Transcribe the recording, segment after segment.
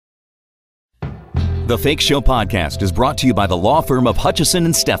The Fakeshow podcast is brought to you by the law firm of Hutchison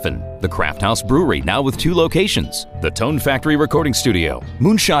and Steffen, the Craft House Brewery, now with 2 locations, the Tone Factory Recording Studio,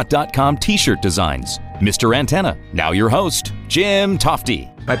 Moonshot.com T-shirt designs, Mr. Antenna. Now your host, Jim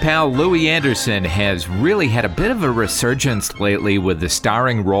Tofte. My pal Louie Anderson has really had a bit of a resurgence lately with the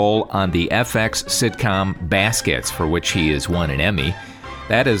starring role on the FX sitcom Baskets, for which he has won an Emmy.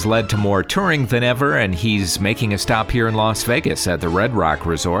 That has led to more touring than ever, and he's making a stop here in Las Vegas at the Red Rock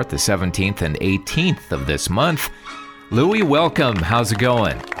Resort the 17th and 18th of this month. Louie, welcome. How's it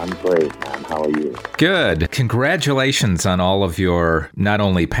going? I'm great, man. How are you? Good. Congratulations on all of your not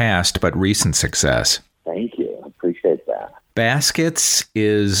only past but recent success. Thank you. I appreciate that. Baskets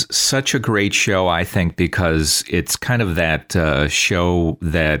is such a great show, I think, because it's kind of that show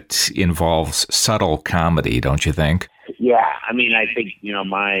that involves subtle comedy, don't you think? Yeah, I mean, I think,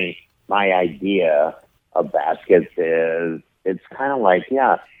 my idea of Baskets is, it's kind of like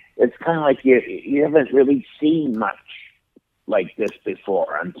you haven't really seen much like this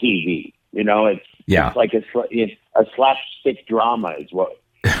before on TV. It's like a slapstick drama is what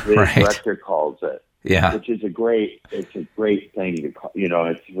the right. director calls it. Yeah, which is a great thing to call.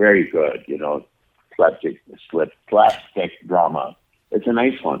 It's very good. Slapstick drama. It's a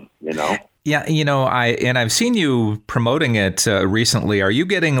nice one. Yeah, I've seen you promoting it recently. Are you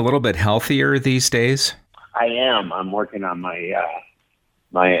getting a little bit healthier these days? I am. I'm working on my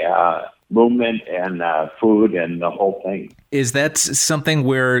movement and food and the whole thing. Is that something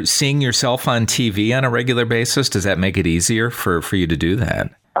where seeing yourself on TV on a regular basis, does that make it easier for you to do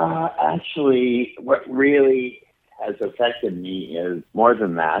that? Actually, what really has affected me is more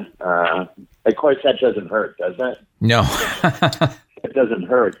than that. Of course, that doesn't hurt, does it? No. It doesn't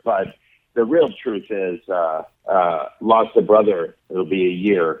hurt, but the real truth is lost a brother. It'll be a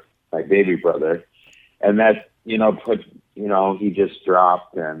year, my baby brother. And that, he just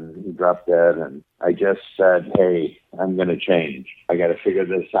dropped and he dropped dead. And I just said, hey, I'm going to change. I got to figure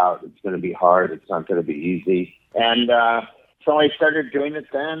this out. It's going to be hard. It's not going to be easy. And so I started doing it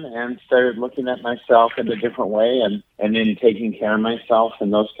then and started looking at myself in a different way and then taking care of myself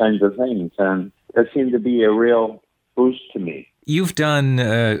and those kinds of things. And that seemed to be a real boost to me. You've done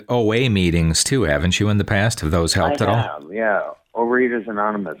OA meetings too, haven't you, in the past? Have those helped at all? I have, yeah. Overeaters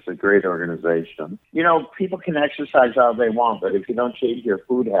Anonymous, a great organization. People can exercise all they want, but if you don't change your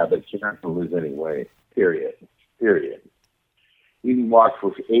food habits, you're not going to lose any weight, period. You can walk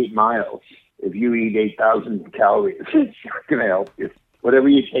for 8 miles. If you eat 8,000 calories, it's not going to help you. Whatever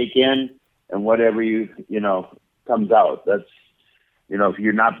you take in and whatever comes out, that's, if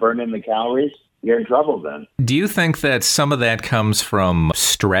you're not burning the calories, you're in trouble then. Do you think that some of that comes from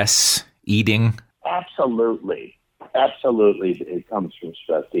stress eating? Absolutely. It comes from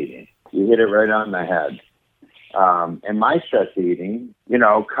stress eating. You hit it right on the head. And my stress eating,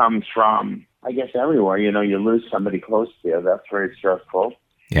 comes from, I guess, everywhere. You lose somebody close to you. That's very stressful.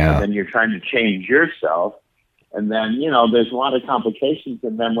 Yeah. And then you're trying to change yourself. And then, there's a lot of complications.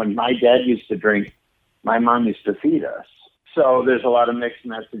 And then when my dad used to drink, my mom used to feed us. So there's a lot of mixed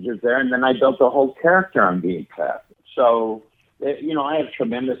messages there. And then I built a whole character on being fat. So, I have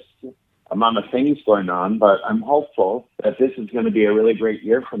tremendous amount of things going on, but I'm hopeful that this is going to be a really great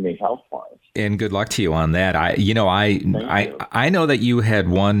year for me health-wise. And good luck to you on that. I know that you had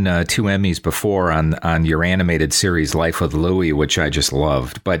won 2 Emmys before on your animated series Life with Louie, which I just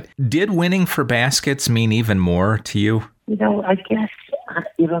loved. But did winning for Baskets mean even more to you? I guess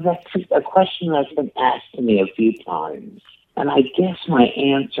that's a question that's been asked to me a few times, and I guess my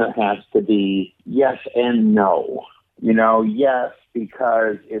answer has to be yes and no. Yes,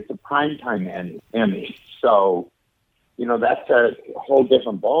 because it's a primetime Emmy. So, that's a whole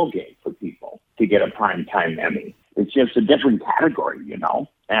different ballgame for people to get a primetime Emmy. It's just a different category,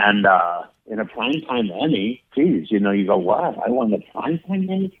 And in a primetime Emmy, geez, you go, what? I won the primetime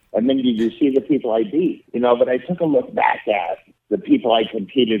Emmy? And then you see the people I beat, But I took a look back at the people I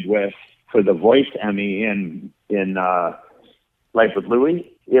competed with for the Voice Emmy in Life with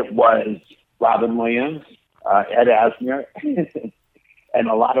Louie. It was Robin Williams, Ed Asner, and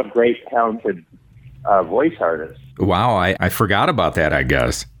a lot of great talented voice artists. Wow, I forgot about that, I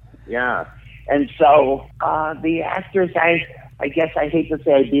guess. Yeah. And so the actors, I guess I hate to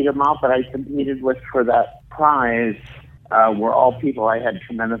say I beat them out, but I competed with for that prize were all people I had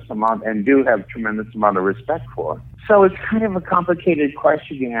tremendous amount and do have tremendous amount of respect for. So it's kind of a complicated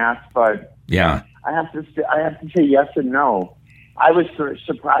question you ask, but yeah, I have to say yes and no. I was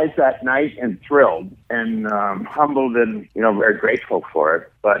surprised that night and thrilled and humbled and, very grateful for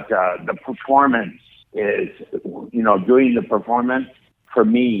it. But the performance is, doing the performance for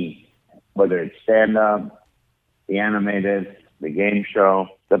me, whether it's stand-up, the animated, the game show,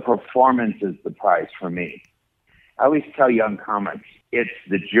 The performance is the prize for me. I always tell young comics, it's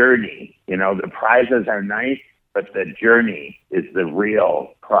the journey. The prizes are nice, but the journey is the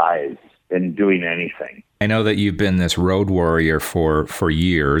real prize in doing anything. I know that you've been this road warrior for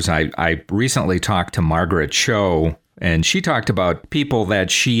years. I recently talked to Margaret Cho, and she talked about people that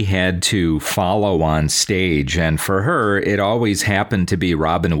she had to follow on stage. And for her, it always happened to be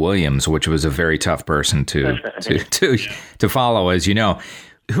Robin Williams, which was a very tough person to follow, as you know.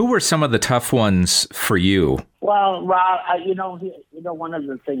 Who were some of the tough ones for you? Well, Rob, one of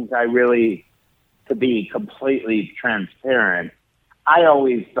the things to be completely transparent, I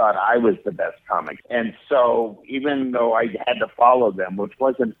always thought I was the best comic. And so even though I had to follow them, which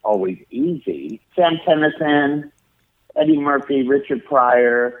wasn't always easy, Sam Kinison, Eddie Murphy, Richard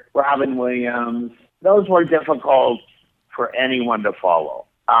Pryor, Robin Williams, those were difficult for anyone to follow.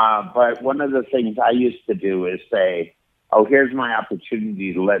 But one of the things I used to do is say, oh, here's my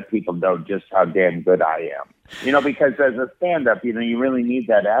opportunity to let people know just how damn good I am. Because as a stand-up, you really need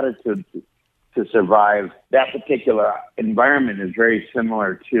that attitude to survive. That particular environment is very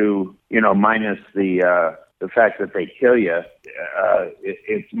similar to, minus the fact that they kill you.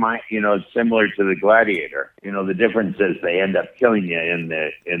 It's similar to the Gladiator. The difference is they end up killing you in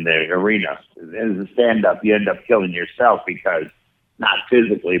the arena. As a stand-up, you end up killing yourself because, not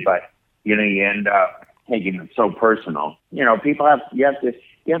physically, but, you end up taking it so personal. You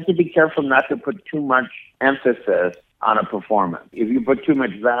have to be careful not to put too much emphasis on a performance. If you put too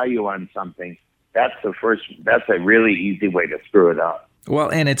much value on something, that's a really easy way to screw it up.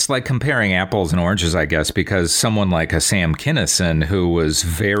 Well, and it's like comparing apples and oranges, I guess, because someone like a Sam Kinison, who was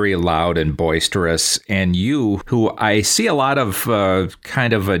very loud and boisterous, and you, who I see a lot of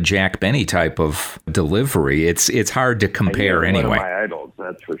kind of a Jack Benny type of delivery, it's hard to compare anyway. One of my idols,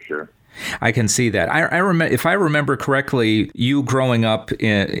 that's for sure. I can see that. I remember, if I remember correctly, you growing up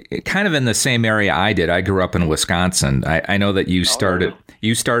kind of in the same area I did. I grew up in Wisconsin. I know that you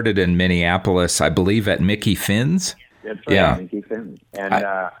started in Minneapolis, I believe, at Mickey Finn's. That's right, yeah. Mickey Finn's. And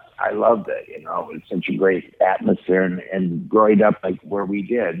I loved it. It was such a great atmosphere, and growing up like where we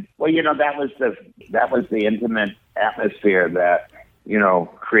did. Well, that was the intimate atmosphere that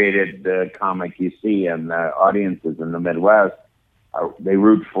created the comic you see, and the audiences in the Midwest. They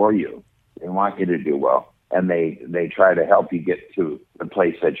root for you. They want you to do well, and they try to help you get to the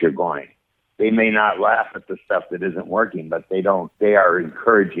place that you're going. They may not laugh at the stuff that isn't working, but they are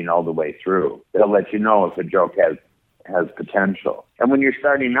encouraging all the way through. They'll let you know if a joke has potential. And when you're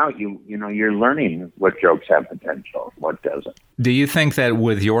starting out, you're learning what jokes have potential, what doesn't. Do you think that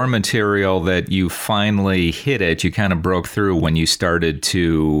with your material that you finally hit it, you kind of broke through when you started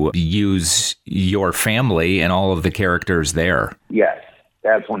to use your family and all of the characters there? Yes.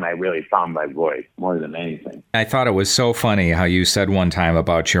 That's when I really found my voice more than anything. I thought it was so funny how you said one time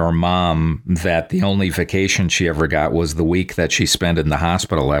about your mom that the only vacation she ever got was the week that she spent in the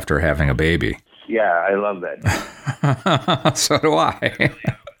hospital after having a baby. Yeah, I love that. So do I.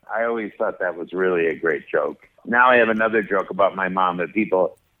 I always thought that was really a great joke. Now I have another joke about my mom that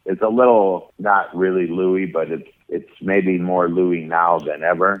it's a little not really Louie, but it's maybe more Louie now than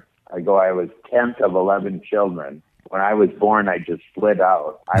ever. I was 10th of 11 children. When I was born, I just slid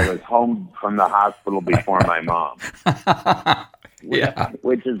out. I was home from the hospital before my mom.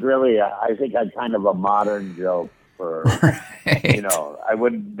 Which is really, I think, a kind of a modern joke. Right. I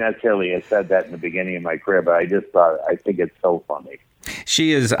wouldn't necessarily have said that in the beginning of my career, but I think it's so funny.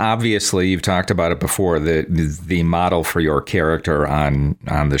 She is obviously, you've talked about it before, the model for your character on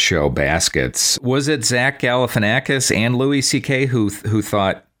the show Baskets. Was it Zach Galifianakis and Louis C.K. who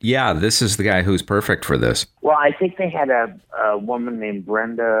thought, yeah, this is the guy who's perfect for this? Well, I think they had a woman named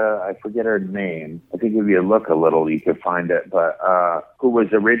Brenda, I forget her name. I think if you look a little, you could find it, but who was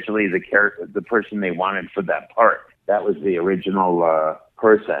originally the person they wanted for that part. That was the original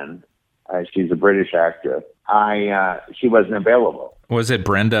person. She's a British actress. She wasn't available. Was it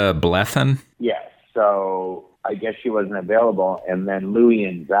Brenda Blethyn? Yes. So I guess she wasn't available. And then Louie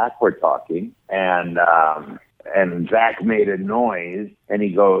and Zach were talking, and Zach made a noise, and he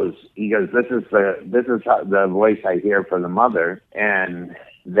goes, this is the voice I hear for the mother. And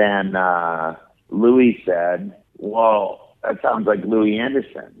then Louie said, well, that sounds like Louie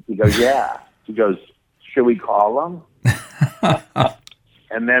Anderson. He goes, yeah. He goes, should we call him?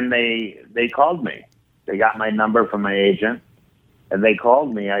 And then they called me. They got my number from my agent, and they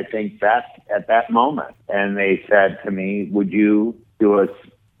called me, I think, back at that moment. And they said to me, would you do a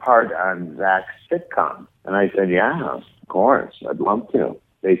part on Zach's sitcom? And I said, yeah, of course. I'd love to.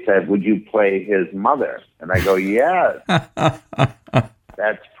 They said, would you play his mother? And I go, yes. That's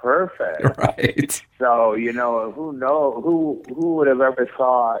That's perfect. Right. So, who would have ever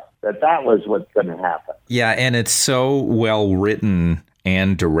thought that was what's going to happen? Yeah, and it's so well written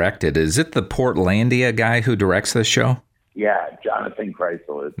and directed. Is it the Portlandia guy who directs this show? Yeah, Jonathan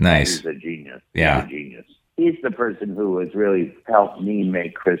Kreisel is nice. He's a genius. Yeah. He's a genius. He's the person who has really helped me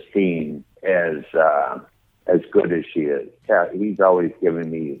make Christine as good as she is. Yeah, he's always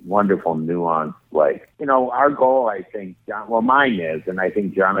given me wonderful nuance. Like, our goal, I think, mine is, and I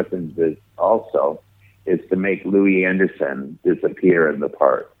think Jonathan's is also, is to make Louie Anderson disappear in the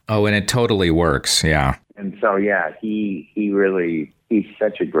part. Oh, and it totally works, yeah. And so, yeah, he's really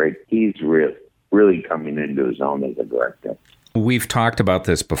coming into his own as a director. We've talked about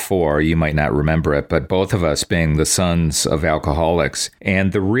this before. You might not remember it, but both of us being the sons of alcoholics.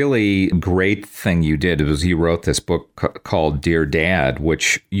 And the really great thing you did was you wrote this book called Dear Dad,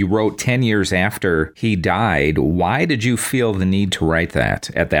 which you wrote 10 years after he died. Why did you feel the need to write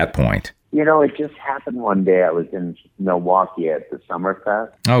that at that point? It just happened one day. I was in Milwaukee at the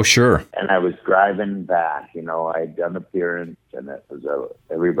Summerfest. Oh, sure. And I was driving back. I'd done appearance, and it was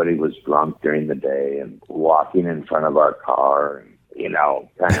everybody was drunk during the day and walking in front of our car, and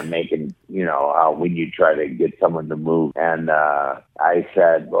kind of making when you try to get someone to move. And I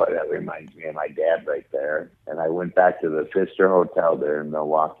said, "Boy, that reminds me of my dad right there." And I went back to the Pfister Hotel there in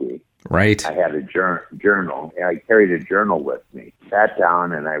Milwaukee. Right. I had a journal. I carried a journal with me. Sat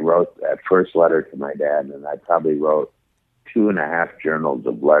down and I wrote that first letter to my dad, and I probably wrote 2.5 journals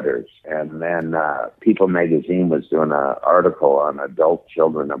of letters. And then People magazine was doing an article on adult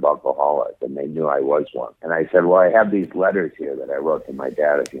children of alcoholics, and they knew I was one. And I said, well, I have these letters here that I wrote to my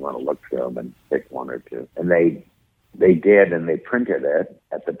dad if you want to look through them and pick one or two. And they did, and they printed it.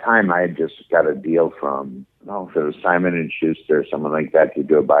 At the time, I had just got a deal from, I don't know if it was Simon & Schuster or someone like that to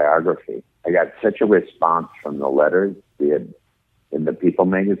do a biography. I got such a response from the letters in the People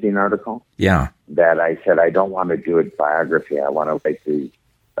magazine article. Yeah. That I said, I don't want to do a biography. I want to write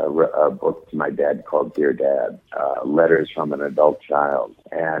a book to my dad called Dear Dad, Letters from an Adult Child.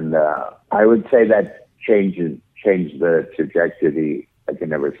 And I would say that changed the trajectory. I can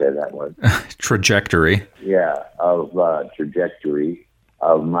never say that word. Trajectory. Yeah, trajectory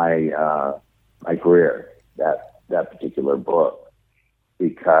of my career, that particular book,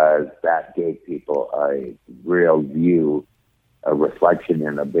 because that gave people a real view, a reflection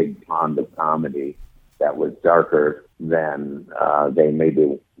in a big pond of comedy that was darker than they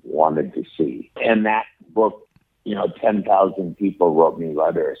maybe wanted to see. And that book, 10,000 people wrote me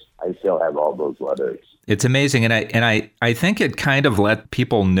letters. I still have all those letters. It's amazing. And I think it kind of let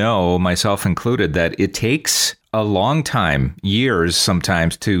people know, myself included, that it takes a long time, years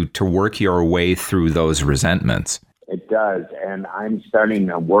sometimes, to work your way through those resentments. It does. And I'm starting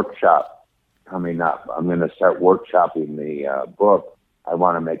a workshop coming up. I'm going to start workshopping the book. I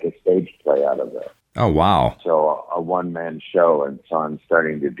want to make a stage play out of it. Oh, wow. So a one-man show, and so I'm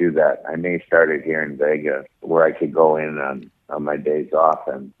starting to do that. I may start it here in Vegas, where I could go in on my days off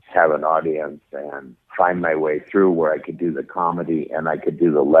and have an audience and find my way through, where I could do the comedy and I could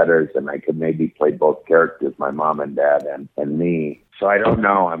do the letters, and I could maybe play both characters, my mom and dad and me. So I don't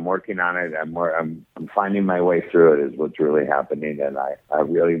know. I'm working on it. I'm finding my way through it is what's really happening, and I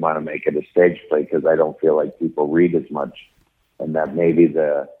really want to make it a stage play because I don't feel like people read as much, and that maybe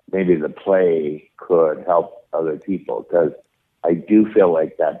the play could help other people, because I do feel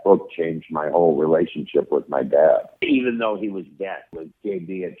like that book changed my whole relationship with my dad. Even though he was dead, it gave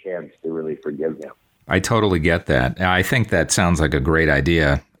me a chance to really forgive him. I totally get that. I think that sounds like a great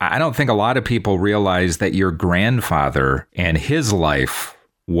idea. I don't think a lot of people realize that your grandfather and his life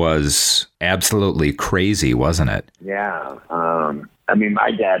was absolutely crazy, wasn't it? Yeah.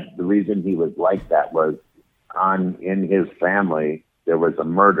 My dad, the reason he was like that was in his family, there was a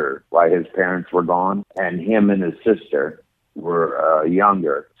murder while his parents were gone, and him and his sister were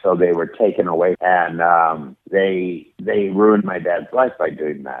younger, so they were taken away, and they ruined my dad's life by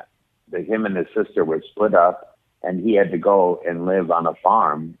doing that. Him and his sister were split up, and he had to go and live on a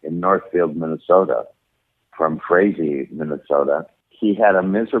farm in Northfield, Minnesota, from Frazee, Minnesota. He had a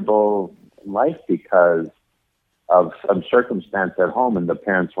miserable life because of some circumstance at home, and the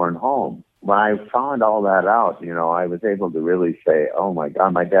parents weren't home. When I found all that out, I was able to really say, oh my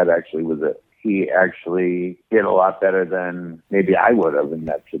God, my dad actually he actually did a lot better than maybe I would have in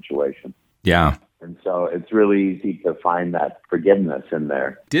that situation. Yeah. And so it's really easy to find that forgiveness in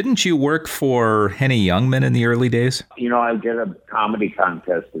there. Didn't you work for Henny Youngman in the early days? I did a comedy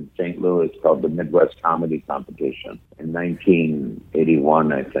contest in St. Louis called the Midwest Comedy Competition. in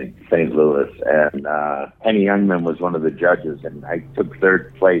 1981, I think, St. Louis. And Henny Youngman was one of the judges, and I took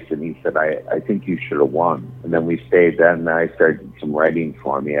third place, and he said, I think you should have won. And then we stayed there, and I started some writing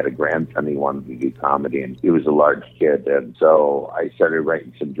for him. He had a grandson he wanted to do comedy, and he was a large kid. And so I started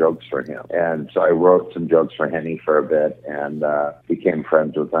writing some jokes for him. And so I wrote some jokes for Henny for a bit and became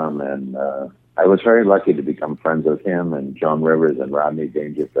friends with him. And I was very lucky to become friends with him and Joan Rivers and Rodney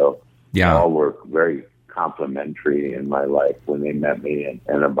Dangerfield. Yeah. They all were very complimentary in my life when they met me,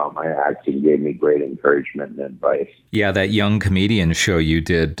 and about my acting gave me great encouragement and advice. Yeah, that young comedian show you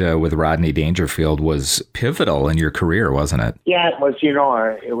did with Rodney Dangerfield was pivotal in your career, wasn't it? Yeah, it was.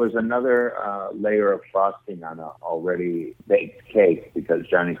 It was another layer of frosting on an already baked cake, because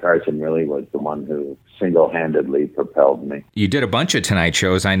Johnny Carson really was the one who single-handedly propelled me. You did a bunch of Tonight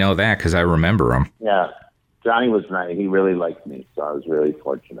shows. I know that because I remember them. Yeah. Johnny was nice. He really liked me, so I was really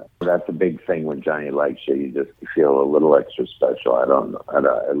fortunate. That's a big thing when Johnny likes you. You just feel a little extra special. I don't know.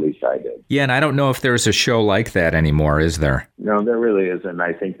 At least I did. Yeah, and I don't know if there's a show like that anymore, is there? No, there really isn't.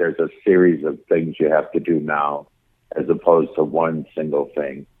 I think there's a series of things you have to do now as opposed to one single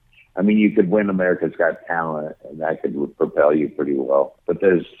thing. I mean, you could win America's Got Talent, and that could propel you pretty well. But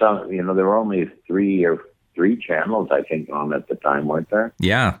there's some, there were only three channels, I think, on at the time, weren't there?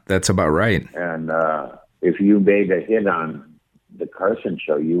 Yeah, that's about right. And, if you made a hit on the Carson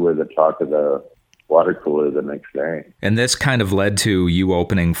show, you were the talk of the water cooler the next day. And this kind of led to you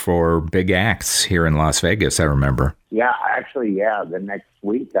opening for big acts here in Las Vegas, I remember. Yeah, actually, the next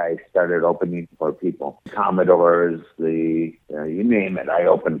week I started opening for people. Commodores, you name it, I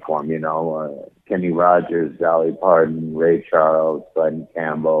opened for them, Kenny Rogers, Dolly Parton, Ray Charles, Glenn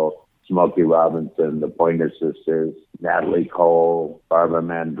Campbell, Smokey Robinson, the Pointer Sisters, Natalie Cole, Barbara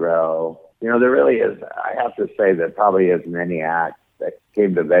Mandrell. There really is, I have to say, there probably isn't any act that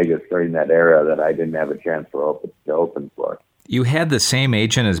came to Vegas during that era that I didn't have a chance to open for. You had the same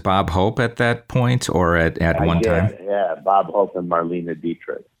agent as Bob Hope at that point, or at one time? Yeah, Bob Hope and Marlena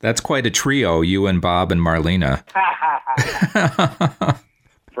Dietrich. That's quite a trio, you and Bob and Marlena.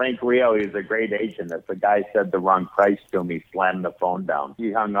 Frank Rio, he's a great agent. If the guy said the wrong price to him, he slammed the phone down.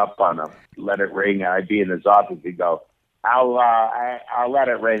 He hung up on him, let it ring. I'd be in his office, he'd go, I'll let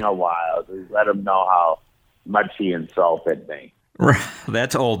it ring a while. Just let him know how much he insulted me.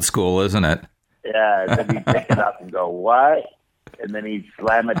 That's old school, isn't it? Yeah, and then he'd pick it up and go, what? And then he'd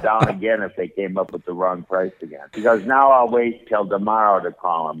slam it down again if they came up with the wrong price again. He goes, now I'll wait till tomorrow to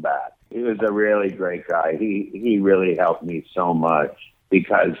call him back. He was a really great guy. He really helped me so much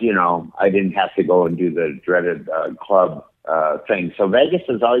because, I didn't have to go and do the dreaded club thing. So Vegas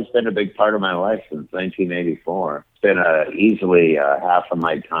has always been a big part of my life since 1984. It's been easily half of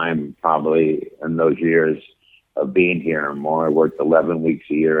my time probably in those years of being here and more. I worked 11 weeks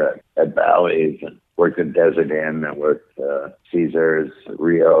a year at Bally's and worked at Desert Inn and worked Caesars,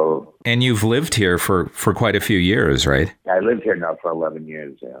 Rio. And you've lived here for quite a few years, right? I lived here now for 11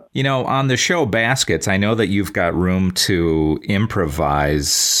 years, yeah. On the show Baskets, I know that you've got room to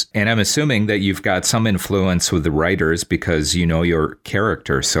improvise, and I'm assuming that you've got some influence with the writers because you know your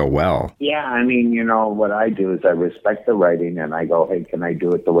character so well. Yeah, I mean, what I do is I respect the writing and I go, hey, can I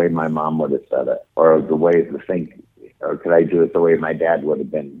do it the way my mom would have said it? Or the way the thing... Or could I do it the way my dad would have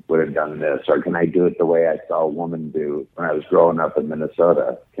done this? Or can I do it the way I saw a woman do when I was growing up in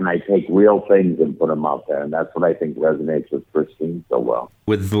Minnesota? Can I take real things and put them out there? And that's what I think resonates with Christine so well.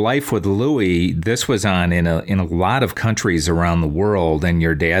 With Life with Louie, this was on in a lot of countries around the world, and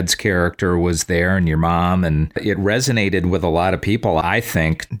your dad's character was there and your mom, and it resonated with a lot of people, I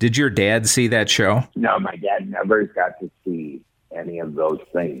think. Did your dad see that show? No, my dad never got to see any of those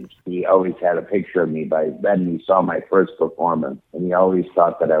things. He always had a picture of me. By then he saw my first performance, and he always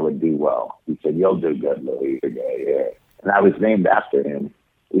thought that I would do well. He said, you'll do good, Louie. Yeah. And I was named after him,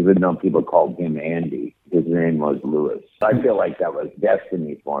 even though people called him Andy. His name was Louis. I feel like that was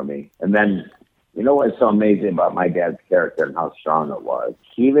destiny for me. And then, what's so amazing about my dad's character and how strong it was?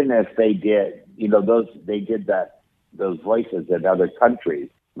 Even if they did, those voices in other countries,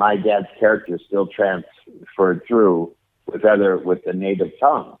 my dad's character still transferred through with the native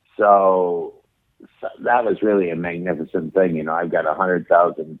tongue. So that was really a magnificent thing. I've got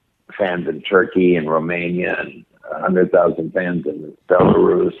 100,000 fans in Turkey and Romania and 100,000 fans in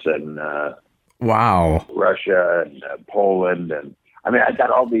Belarus and wow, Russia and Poland. And I mean, I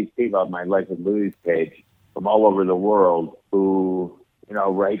got all these people on my Life with Louie's page from all over the world who,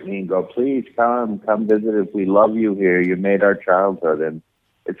 write me and go, please come visit us. We love you here. You made our childhood. And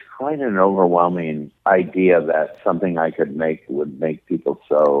it's quite an overwhelming idea that something I could make would make people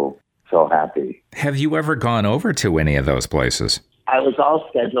so happy. Have you ever gone over to any of those places? I was all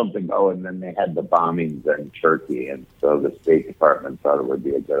scheduled to go, and then they had the bombings in Turkey, and so the State Department thought it would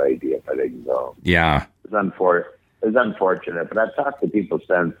be a good idea if I didn't go. Yeah. It was unfortunate, but I've talked to people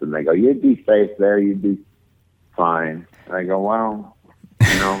since, and they go, "You'd be safe there. You'd be fine." And I go, "Well,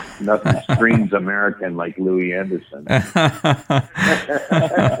 you know, nothing screams American like Louie Anderson."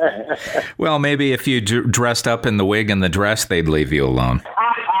 Well, maybe if you dressed up in the wig and the dress, they'd leave you alone.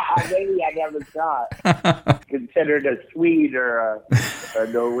 Maybe I never thought. Considered a Swede or a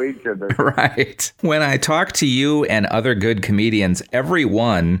Norwegian. Right. When I talk to you and other good comedians,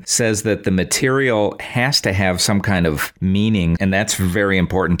 everyone says that the material has to have some kind of meaning, and that's very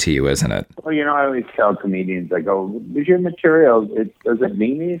important to you, isn't it? Well, you know, I always tell comedians, I go, "Does your material, does it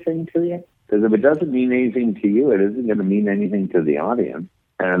mean anything to you? Because if it doesn't mean anything to you, it isn't going to mean anything to the audience."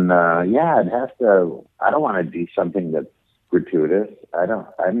 And it has to. I don't want to do something that's gratuitous.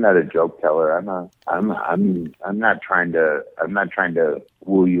 I'm not a joke teller. I'm not trying to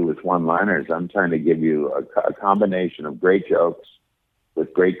woo you with one-liners. I'm trying to give you a combination of great jokes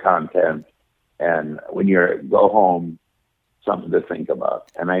with great content, and when you go home, something to think about.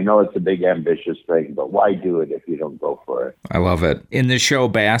 And I know it's a big, ambitious thing, but why do it if you don't go for it? I love it. In the show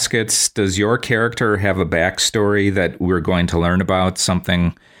Baskets, does your character have a backstory that we're going to learn about,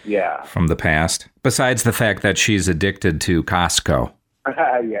 something from the past? Besides the fact that she's addicted to Costco.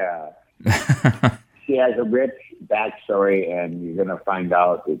 Yeah. She has a rich backstory, and you're going to find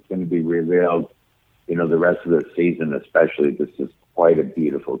out. It's going to be revealed, you know, the rest of the season, especially. This is quite a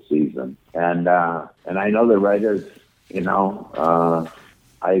beautiful season. And I know the writers, you know,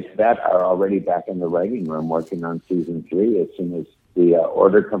 I bet are already back in the writing room working on season 3 as soon as the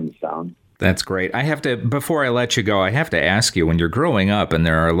order comes down. That's great. Before I let you go, I have to ask you, when you're growing up and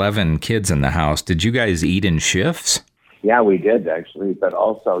there are 11 kids in the house, did you guys eat in shifts? Yeah, we did, actually. But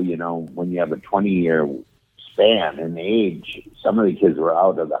also, you know, when you have a 20-year span in age, some of the kids were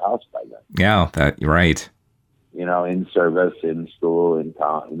out of the house by then. Yeah, right. You know, in service, in school, in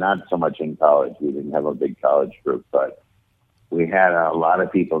college. Not so much in college. We didn't have a big college group, but we had a lot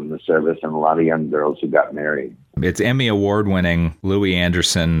of people in the service and a lot of young girls who got married. It's Emmy Award-winning Louie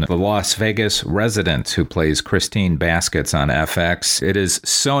Anderson, the Las Vegas resident who plays Christine Baskets on FX. It is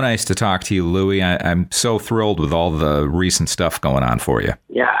so nice to talk to you, Louie. I'm so thrilled with all the recent stuff going on for you.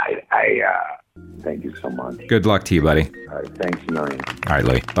 Yeah, I thank you so much. Good luck to you, buddy. All right, thanks a million. All right,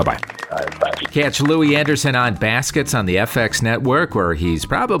 Louie. Bye-bye. All right, bye. Catch Louie Anderson on Baskets on the FX network, where he's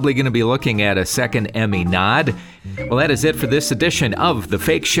probably going to be looking at a second Emmy nod. Well, that is it for this edition of The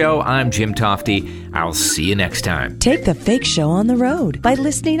Fake Show. I'm Jim Tofte. I'll see you next time. Take The Fake Show on the road by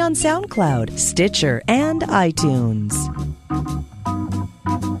listening on SoundCloud, Stitcher, and iTunes.